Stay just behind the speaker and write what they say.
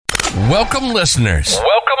Welcome, listeners.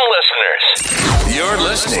 You're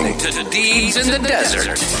listening to Deeds in the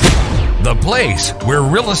Desert, the place where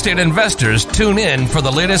real estate investors tune in for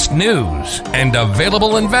the latest news and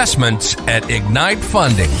available investments at Ignite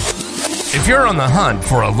Funding. If you're on the hunt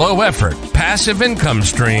for a low-effort, passive income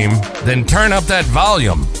stream, then turn up that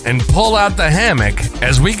volume and pull out the hammock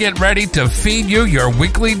as we get ready to feed you your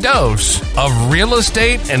weekly dose of real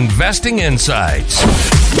estate investing insights.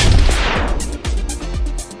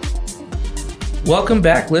 Welcome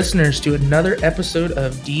back, listeners, to another episode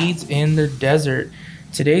of Deeds in the Desert.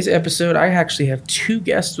 Today's episode, I actually have two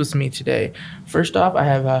guests with me today. First off, I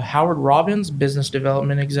have Howard Robbins, Business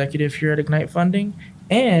Development Executive here at Ignite Funding,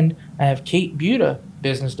 and I have Kate Buda,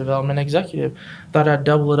 Business Development Executive. Thought I'd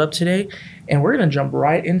double it up today, and we're going to jump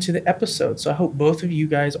right into the episode, so I hope both of you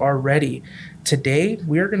guys are ready. Today,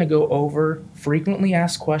 we are going to go over frequently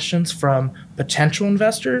asked questions from potential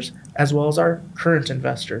investors as well as our current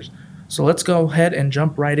investors. So let's go ahead and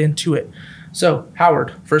jump right into it. So,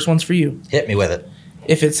 Howard, first one's for you. Hit me with it.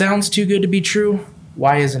 If it sounds too good to be true,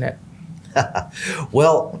 why isn't it?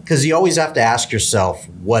 Well, because you always have to ask yourself,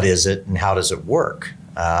 what is it and how does it work?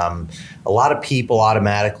 A lot of people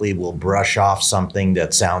automatically will brush off something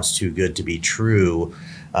that sounds too good to be true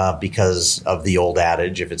because of the old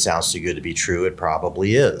adage, if it sounds too good to be true, it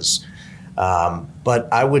probably is.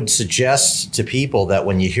 But I would suggest to people that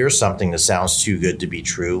when you hear something that sounds too good to be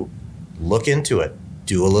true, look into it.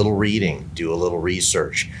 Do a little reading, do a little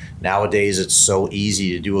research. Nowadays, it's so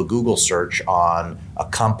easy to do a Google search on a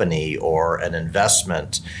company or an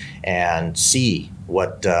investment and see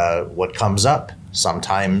what comes up.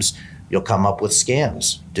 Sometimes you'll come up with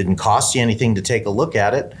scams. Didn't cost you anything to take a look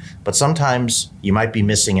at it, but sometimes you might be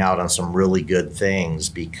missing out on some really good things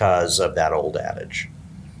because of that old adage.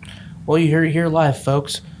 Well, you hear it here live,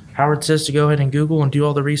 folks. Howard says to go ahead and Google and do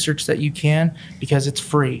all the research that you can because it's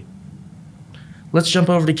free. Let's jump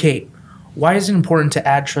over to Kate. Why is it important to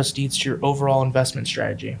add trust deeds to your overall investment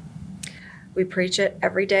strategy? We preach it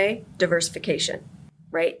every day, diversification,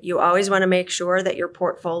 right? You always want to make sure that your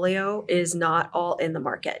portfolio is not all in the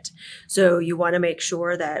market. So you want to make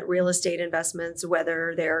sure that real estate investments,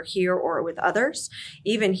 whether they're here or with others,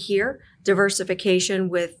 even here, diversification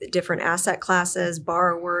with different asset classes,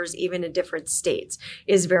 borrowers, even in different states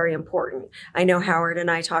is very important. I know Howard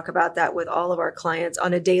and I talk about that with all of our clients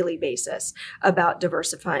on a daily basis about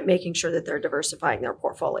diversifying, making sure that they're diversifying their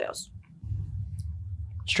portfolios.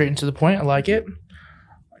 Straight into the point. I like it.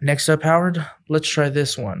 Next up, Howard, let's try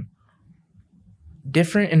this one.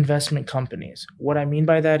 Different investment companies. What I mean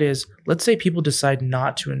by that is, let's say people decide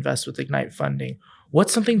not to invest with Ignite Funding.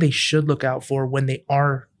 What's something they should look out for when they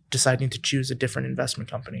are deciding to choose a different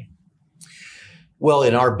investment company? Well,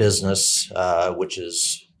 in our business, which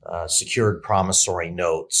is secured promissory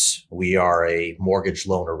notes, we are a mortgage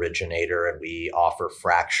loan originator and we offer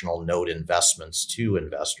fractional note investments to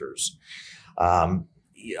investors.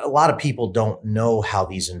 A lot of people don't know how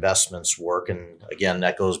these investments work. And again,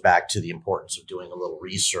 that goes back to the importance of doing a little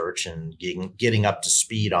research and getting up to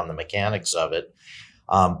speed on the mechanics of it.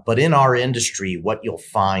 But in our industry, what you'll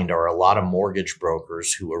find are a lot of mortgage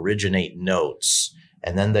brokers who originate notes,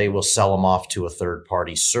 and then they will sell them off to a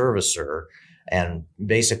third-party servicer and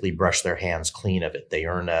basically brush their hands clean of it. They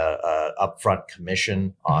earn a upfront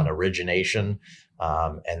commission on origination,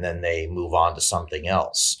 and then they move on to something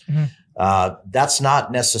else. Mm-hmm. That's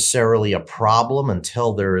not necessarily a problem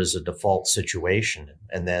until there is a default situation.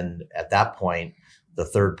 And then at that point, the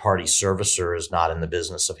third-party servicer is not in the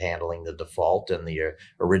business of handling the default, and the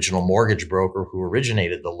original mortgage broker who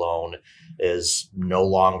originated the loan is no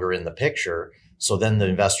longer in the picture. So then the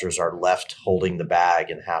investors are left holding the bag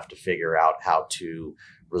and have to figure out how to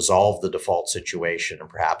resolve the default situation and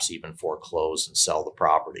perhaps even foreclose and sell the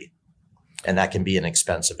property. And that can be an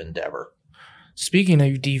expensive endeavor. Speaking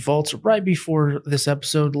of defaults, right before this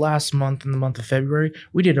episode last month, in the month of February,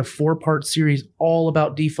 we did a 4-part series all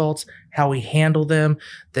about defaults, how we handle them,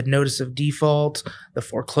 the notice of default, the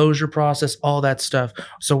foreclosure process, all that stuff.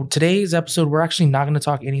 So today's episode, we're actually not going to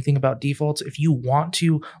talk anything about defaults. If you want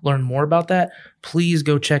to learn more about that, please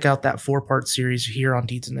go check out that 4-part series here on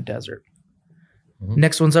Deeds in the Desert. Mm-hmm.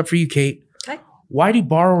 Next one's up for you, Kate. Okay. Why do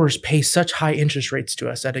borrowers pay such high interest rates to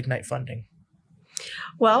us at Ignite Funding?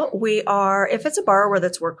 Well, if it's a borrower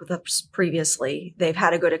that's worked with us previously, they've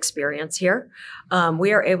had a good experience here.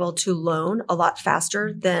 We are able to loan a lot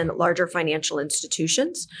faster than larger financial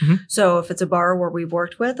institutions. Mm-hmm. So if it's a borrower we've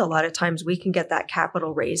worked with, a lot of times we can get that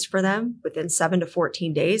capital raised for them within 7 to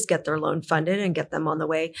 14 days, get their loan funded and get them on the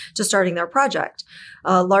way to starting their project.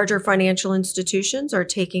 Larger financial institutions are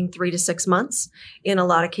taking 3 to 6 months in a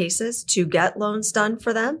lot of cases to get loans done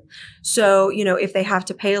for them. So, if they have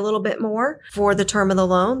to pay a little bit more for the term of the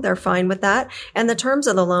loan, they're fine with that. And the terms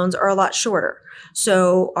of the loans are a lot shorter.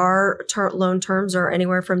 So our loan terms are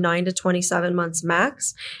anywhere from 9 to 27 months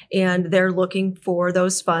max, and they're looking for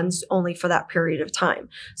those funds only for that period of time.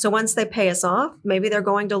 So once they pay us off, maybe they're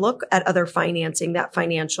going to look at other financing, that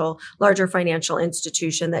larger financial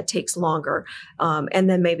institution that takes longer. And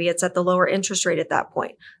then maybe it's at the lower interest rate at that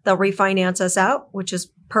point. They'll refinance us out, which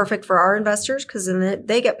is perfect for our investors because then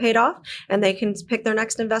they get paid off and they can pick their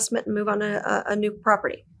next investment and move on to a new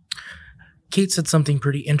property. Kate said something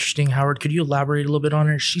pretty interesting. Howard, could you elaborate a little bit on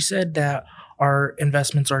it? She said that our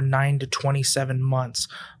investments are 9 to 27 months,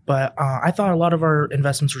 but I thought a lot of our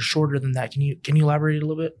investments were shorter than that. Can you elaborate a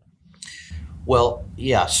little bit? Well,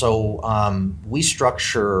 yeah. So we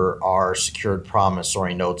structure our secured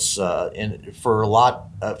promissory notes for a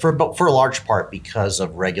large part because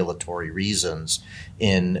of regulatory reasons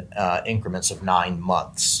in increments of 9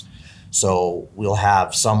 months. So we'll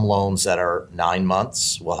have some loans that are 9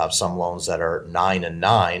 months. We'll have some loans that are 9 and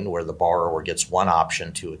 9, where the borrower gets one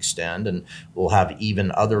option to extend, and we'll have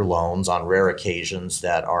even other loans on rare occasions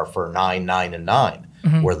that are for 9, 9, and 9,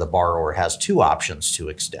 Mm-hmm. where the borrower has two options to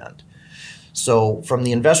extend. So from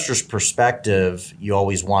the investor's perspective, you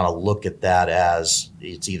always want to look at that as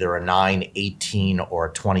it's either a 9, 18, or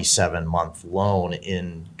a 27-month loan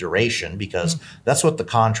in duration, because that's what the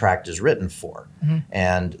contract is written for. Mm-hmm.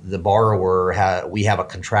 And the borrower, we have a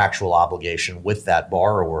contractual obligation with that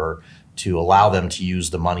borrower to allow them to use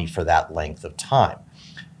the money for that length of time.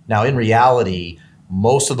 Now, in reality,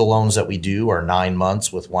 most of the loans that we do are 9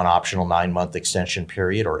 months with one optional 9-month extension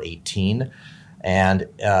period, or 18. And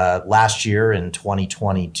last year in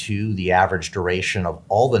 2022, the average duration of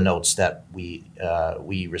all the notes that we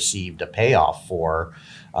received a payoff for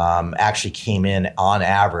actually came in on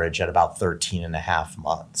average at about 13 and a half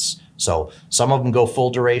months. So some of them go full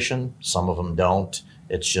duration, some of them don't.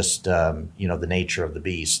 It's just the nature of the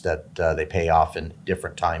beast that they pay off in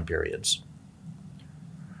different time periods.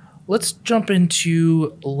 Let's jump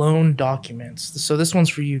into loan documents. So this one's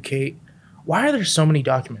for you, Kate. Why are there so many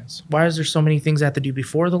documents? Why is there so many things I have to do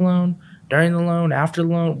before the loan, during the loan, after the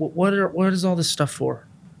loan? What is all this stuff for?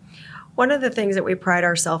 One of the things that we pride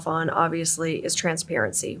ourselves on, obviously, is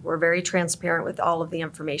transparency. We're very transparent with all of the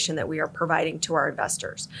information that we are providing to our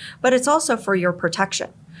investors. But it's also for your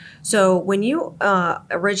protection. So when you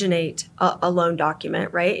originate a loan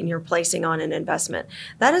document, right, and you're placing on an investment,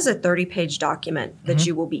 that is a 30-page document that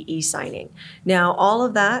you will be e-signing. Now, all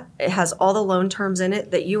of that, it has all the loan terms in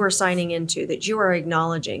it that you are signing into, that you are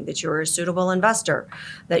acknowledging that you're a suitable investor,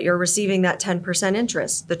 that you're receiving that 10%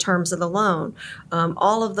 interest, the terms of the loan,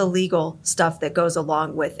 all of the legal stuff that goes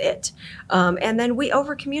along with it. And then we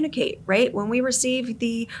over-communicate, right? When we receive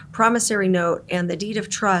the promissory note and the deed of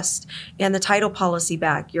trust and the title policy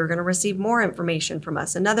back, you're going to receive more information from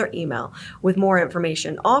us, another email with more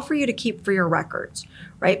information, all for you to keep for your records,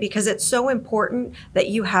 right? Because it's so important that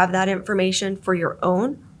you have that information for your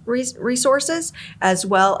own resources, as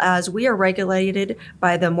well as we are regulated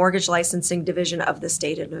by the Mortgage Licensing Division of the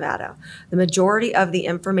state of Nevada. The majority of the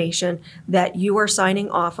information that you are signing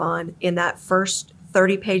off on in that first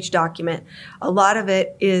 30-page document, a lot of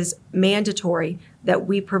it is mandatory that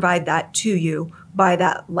we provide that to you by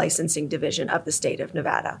that licensing division of the state of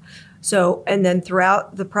Nevada. So, and then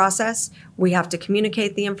throughout the process, we have to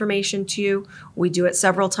communicate the information to you. We do it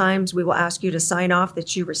several times. We will ask you to sign off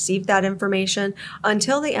that you received that information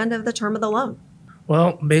until the end of the term of the loan.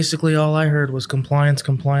 Well, basically all I heard was compliance.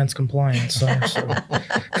 So.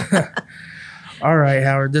 All right,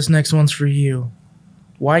 Howard, this next one's for you.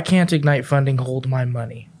 Why can't Ignite Funding hold my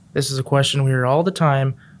money? This is a question we hear all the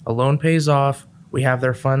time. A loan pays off. We have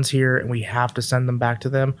their funds here, and we have to send them back to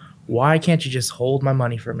them. Why can't you just hold my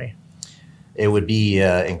money for me? It would be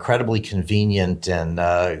incredibly convenient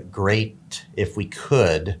and great if we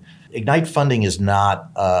could. Ignite Funding is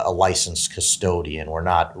not a licensed custodian. We're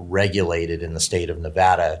not regulated in the state of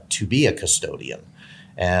Nevada to be a custodian.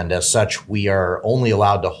 And as such, we are only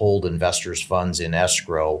allowed to hold investors' funds in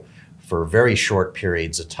escrow for very short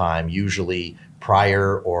periods of time, usually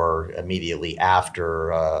prior or immediately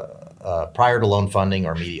after prior to loan funding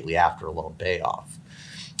or immediately after a loan payoff.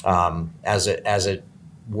 As it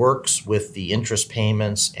works with the interest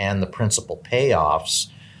payments and the principal payoffs,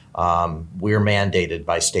 we're mandated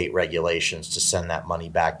by state regulations to send that money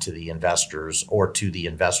back to the investors or to the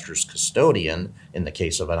investor's custodian in the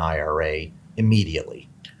case of an IRA immediately.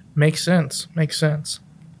 Makes sense.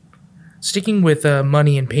 Sticking with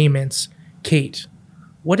money and payments, Kate,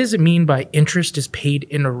 what does it mean by interest is paid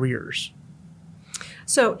in arrears?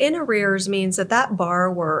 So in arrears means that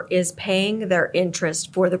borrower is paying their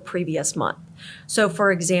interest for the previous month. So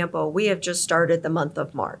for example, we have just started the month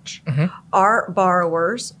of March. Our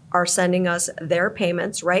borrowers are sending us their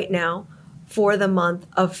payments right now for the month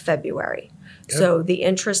of February. Yep. So the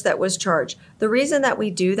interest that was charged. The reason that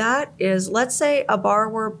we do that is, let's say a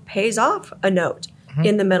borrower pays off a note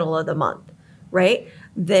in the middle of the month, right?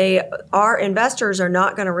 Our investors are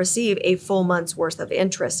not going to receive a full month's worth of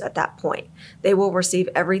interest at that point. They will receive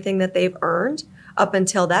everything that they've earned up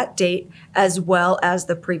until that date, as well as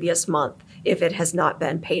the previous month, if it has not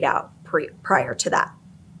been paid out prior to that.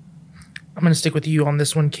 I'm going to stick with you on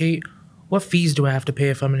this one, Kate. What fees do I have to pay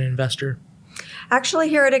if I'm an investor? Actually,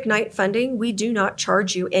 here at Ignite Funding, we do not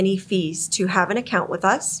charge you any fees to have an account with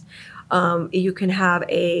us. You can have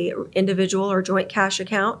a individual or joint cash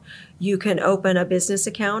account. You can open a business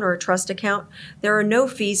account or a trust account. There are no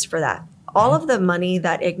fees for that. All of the money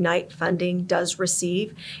that Ignite Funding does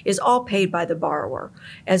receive is all paid by the borrower.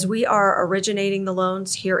 As we are originating the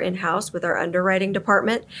loans here in-house with our underwriting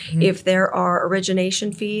department, if there are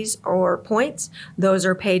origination fees or points, those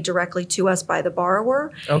are paid directly to us by the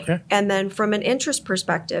borrower. Okay. And then from an interest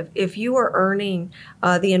perspective, if you are earning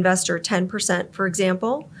the investor 10%, for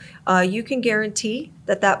example, you can guarantee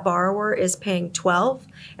that borrower is paying 12%,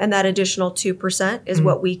 and that additional 2% is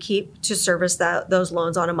what we keep to service those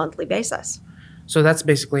loans on a monthly basis. So that's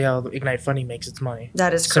basically how Ignite Funding makes its money.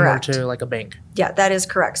 That is similar correct. to like a bank. Yeah, that is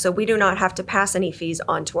correct. So we do not have to pass any fees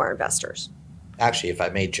on to our investors. Actually, if I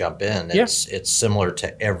may jump in, it's similar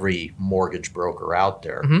to every mortgage broker out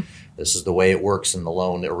there. This is the way it works in the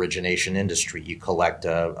loan origination industry. You collect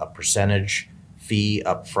a percentage fee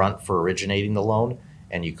up front for originating the loan,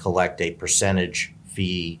 and you collect a percentage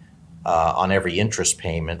fee on every interest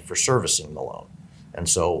payment for servicing the loan. And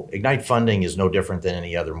so Ignite Funding is no different than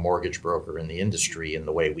any other mortgage broker in the industry in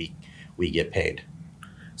the way we get paid.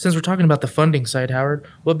 Since we're talking about the funding side, Howard,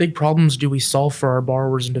 what big problems do we solve for our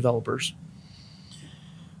borrowers and developers?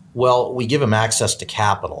 Well, we give them access to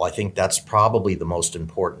capital. I think that's probably the most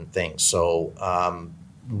important thing. So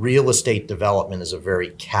real estate development is a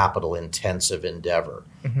very capital-intensive endeavor.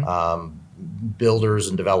 Builders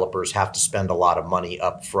and developers have to spend a lot of money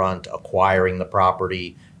up front acquiring the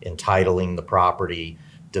property, entitling the property,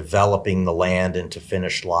 developing the land into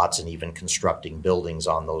finished lots, and even constructing buildings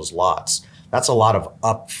on those lots. That's a lot of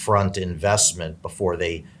upfront investment before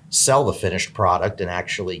they sell the finished product and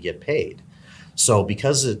actually get paid. So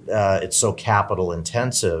because it's so capital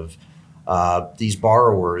intensive, these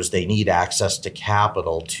borrowers, they need access to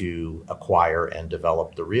capital to acquire and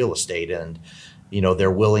develop the real estate. And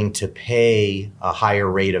they're willing to pay a higher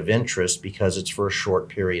rate of interest because it's for a short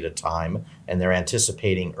period of time, and they're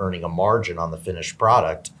anticipating earning a margin on the finished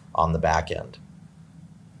product on the back end.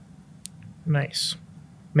 Nice.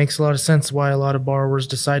 Makes a lot of sense why a lot of borrowers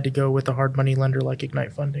decide to go with a hard money lender like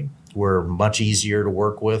Ignite Funding. We're much easier to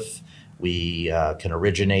work with. We can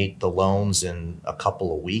originate the loans in a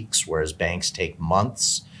couple of weeks, whereas banks take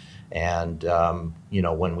months. And,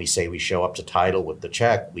 when we say we show up to title with the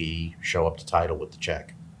check, we show up to title with the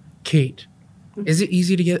check. Kate, is it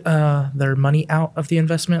easy to get their money out of the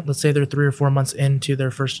investment? Let's say they're 3 or 4 months into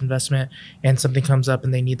their first investment and something comes up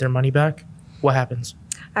and they need their money back. What happens?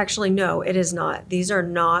 Actually, no, it is not. These are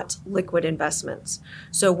not liquid investments.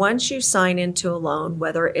 So once you sign into a loan,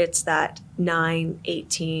 whether it's that 9,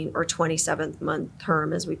 18, or 27-month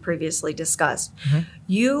term, as we previously discussed,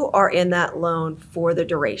 you are in that loan for the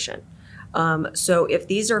duration. So if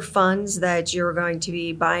these are funds that you're going to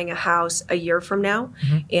be buying a house a year from now,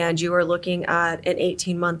 and you are looking at an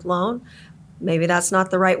 18-month loan, maybe that's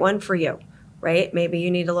not the right one for you, right? Maybe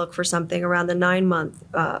you need to look for something around the 9-month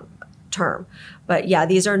term. But yeah,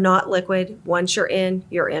 these are not liquid. Once you're in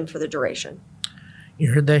for the duration.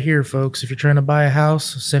 You heard that here, folks. If you're trying to buy a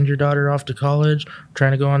house, send your daughter off to college,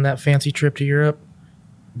 trying to go on that fancy trip to Europe,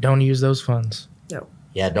 don't use those funds. No.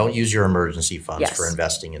 Yeah, don't use your emergency funds for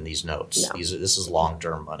investing in these notes. No. This is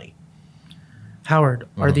long-term money. Howard,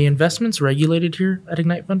 are the investments regulated here at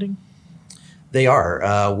Ignite Funding? They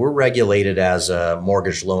are. We're regulated as a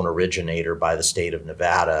mortgage loan originator by the state of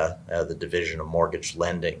Nevada, the Division of Mortgage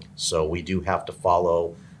Lending. So we do have to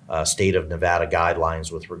follow state of Nevada guidelines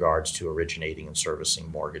with regards to originating and servicing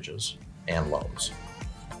mortgages and loans.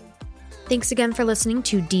 Thanks again for listening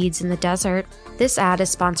to Deeds in the Desert. This ad is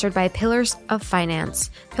sponsored by Pillars of Finance.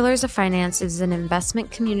 Pillars of Finance is an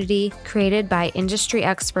investment community created by industry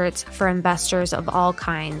experts for investors of all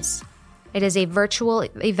kinds. It is a virtual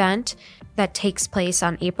event that takes place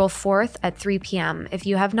on April 4th at 3 p.m. If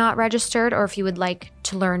you have not registered or if you would like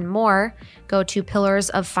to learn more, go to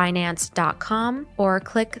pillarsoffinance.com or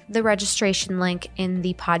click the registration link in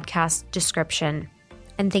the podcast description.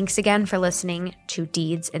 And thanks again for listening to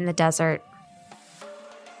Deeds in the Desert.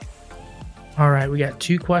 All right, we got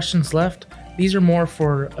 2 questions left. These are more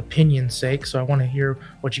for opinion's sake, so I want to hear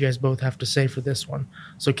what you guys both have to say for this one.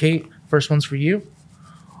 So Kate, first one's for you.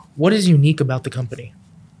 What is unique about the company?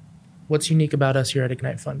 What's unique about us here at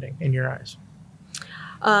Ignite Funding in your eyes?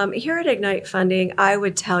 Here at Ignite Funding, I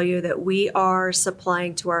would tell you that we are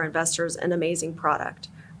supplying to our investors an amazing product,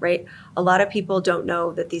 right? A lot of people don't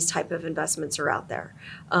know that these type of investments are out there.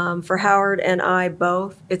 For Howard and I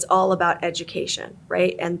both, it's all about education,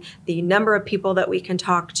 right? And the number of people that we can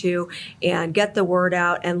talk to and get the word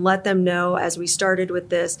out and let them know, as we started with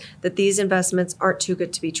this, that these investments aren't too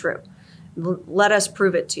good to be true. Let us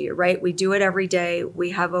prove it to you, right? We do it every day. We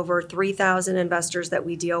have over 3,000 investors that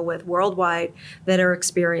we deal with worldwide that are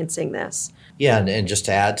experiencing this. Yeah, and just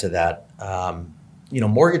to add to that,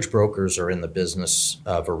 mortgage brokers are in the business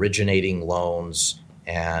of originating loans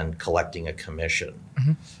and collecting a commission.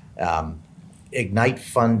 Mm-hmm. Ignite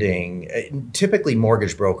Funding, typically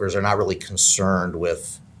mortgage brokers are not really concerned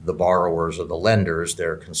with the borrowers or the lenders.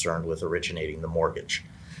 They're concerned with originating the mortgage.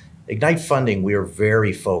 Ignite Funding, we are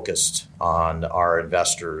very focused on our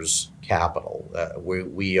investors' capital.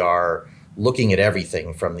 We are looking at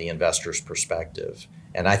everything from the investor's perspective,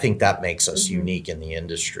 and I think that makes us unique in the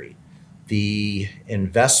industry. The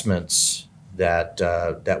investments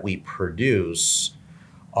that we produce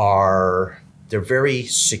they're very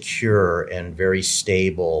secure and very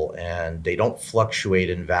stable, and they don't fluctuate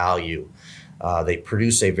in value. They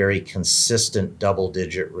produce a very consistent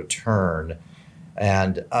double-digit return.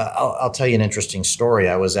 And I'll tell you an interesting story.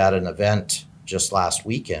 I was at an event just last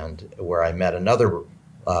weekend where I met another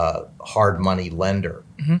hard money lender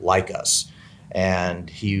like us. And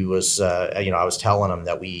he was, I was telling him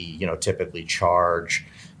that we, typically charge,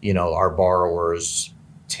 our borrowers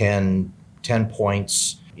 10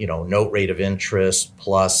 points, note rate of interest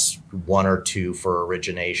plus 1 or 2 for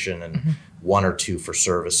origination and 1 or 2 for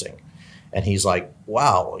servicing. And he's like,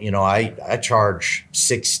 wow, I charge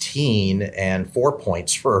 16 and 4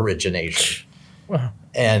 points for origination. Wow.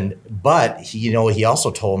 But he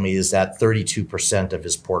also told me is that 32% of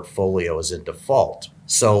his portfolio is in default.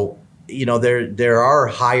 So, there are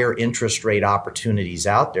higher interest rate opportunities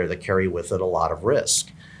out there that carry with it a lot of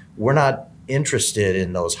risk. We're not interested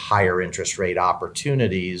in those higher interest rate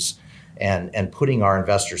opportunities and putting our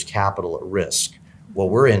investors' capital at risk. What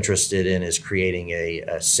we're interested in is creating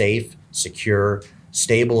a safe, secure,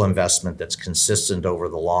 stable investment that's consistent over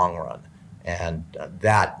the long run. And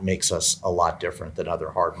that makes us a lot different than other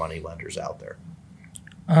hard money lenders out there.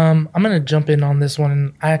 I'm going to jump in on this one.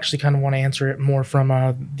 And I actually kind of want to answer it more from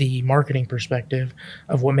the marketing perspective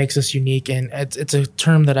of what makes us unique. And it's a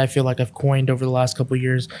term that I feel like I've coined over the last couple of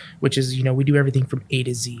years, which is, we do everything from A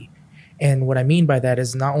to Z. And what I mean by that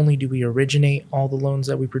is not only do we originate all the loans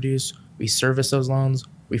that we produce, we service those loans,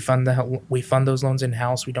 we fund those loans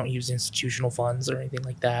in-house. We don't use institutional funds or anything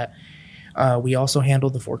like that. We also handle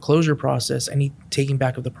the foreclosure process, any taking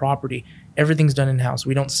back of the property. Everything's done in-house.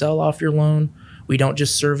 We don't sell off your loan. We don't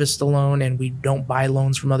just service the loan, and we don't buy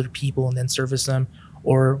loans from other people and then service them,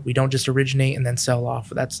 or we don't just originate and then sell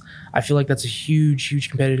off. I feel like that's a huge, huge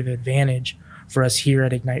competitive advantage for us here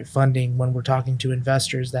at Ignite Funding when we're talking to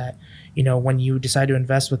investors that, when you decide to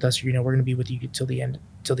invest with us, we're going to be with you till the end.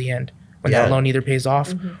 When that loan either pays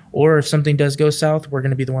off or if something does go south, we're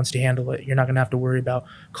going to be the ones to handle it. You're not going to have to worry about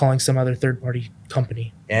calling some other third-party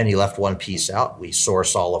company. And you left one piece out. We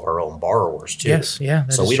source all of our own borrowers too. Yes, yeah.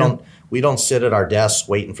 So we don't sit at our desks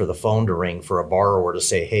waiting for the phone to ring for a borrower to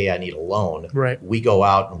say, hey, I need a loan. Right. We go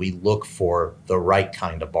out and we look for the right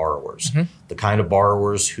kind of borrowers, the kind of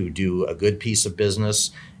borrowers who do a good piece of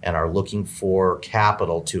business and are looking for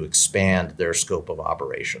capital to expand their scope of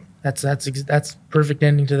operation. That's perfect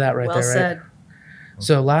ending to that right well there, right? Said.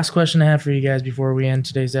 So last question I have for you guys before we end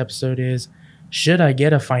today's episode is, should I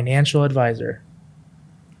get a financial advisor?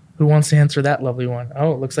 Who wants to answer that lovely one?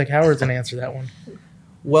 Oh, it looks like Howard's going to answer that one.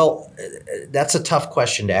 Well, that's a tough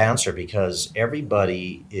question to answer because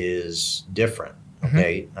everybody is different,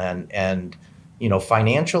 okay? And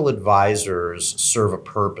financial advisors serve a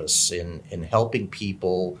purpose in helping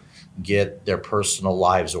people get their personal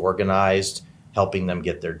lives organized, helping them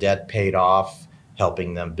get their debt paid off,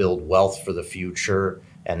 helping them build wealth for the future,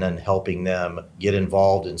 and then helping them get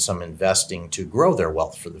involved in some investing to grow their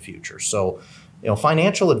wealth for the future. So,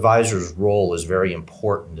 financial advisors' role is very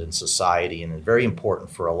important in society and very important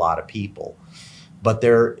for a lot of people. But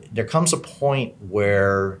there comes a point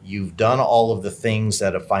where you've done all of the things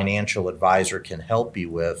that a financial advisor can help you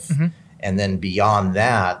with. Mm-hmm. And then beyond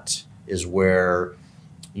that is where,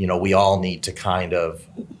 we all need to kind of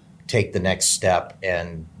take the next step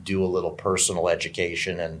and do a little personal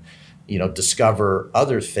education and, discover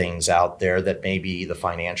other things out there that maybe the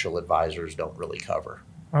financial advisors don't really cover.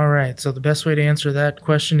 All right. So the best way to answer that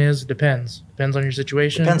question is depends. Depends on your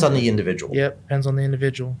situation. Depends on the individual. Yep. Depends on the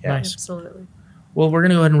individual. Yeah. Nice. Absolutely. Well, we're going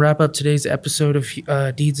to go ahead and wrap up today's episode of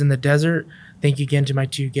Deeds in the Desert. Thank you again to my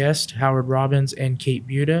two guests, Howard Robbins and Kate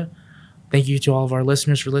Buda. Thank you to all of our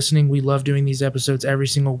listeners for listening. We love doing these episodes every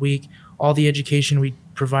single week. All the education we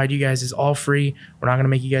provide you guys is all free. We're not going to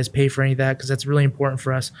make you guys pay for any of that because that's really important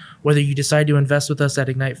for us. Whether you decide to invest with us at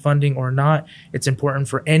Ignite Funding or not, it's important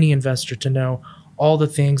for any investor to know all the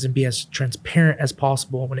things and be as transparent as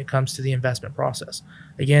possible when it comes to the investment process.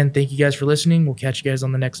 Again, thank you guys for listening. We'll catch you guys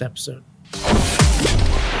on the next episode.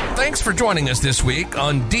 Thanks for joining us this week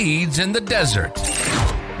on Deeds in the Desert,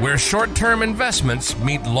 where short-term investments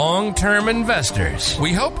meet long-term investors.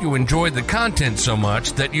 We hope you enjoyed the content so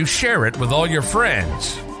much that you share it with all your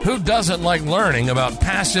friends. Who doesn't like learning about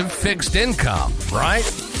passive fixed income, right?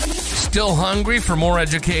 Still hungry for more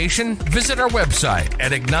education? Visit our website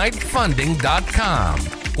at ignitefunding.com.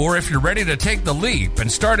 Or if you're ready to take the leap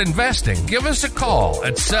and start investing, give us a call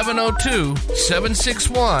at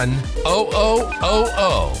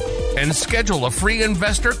 702-761-0000 and schedule a free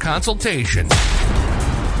investor consultation.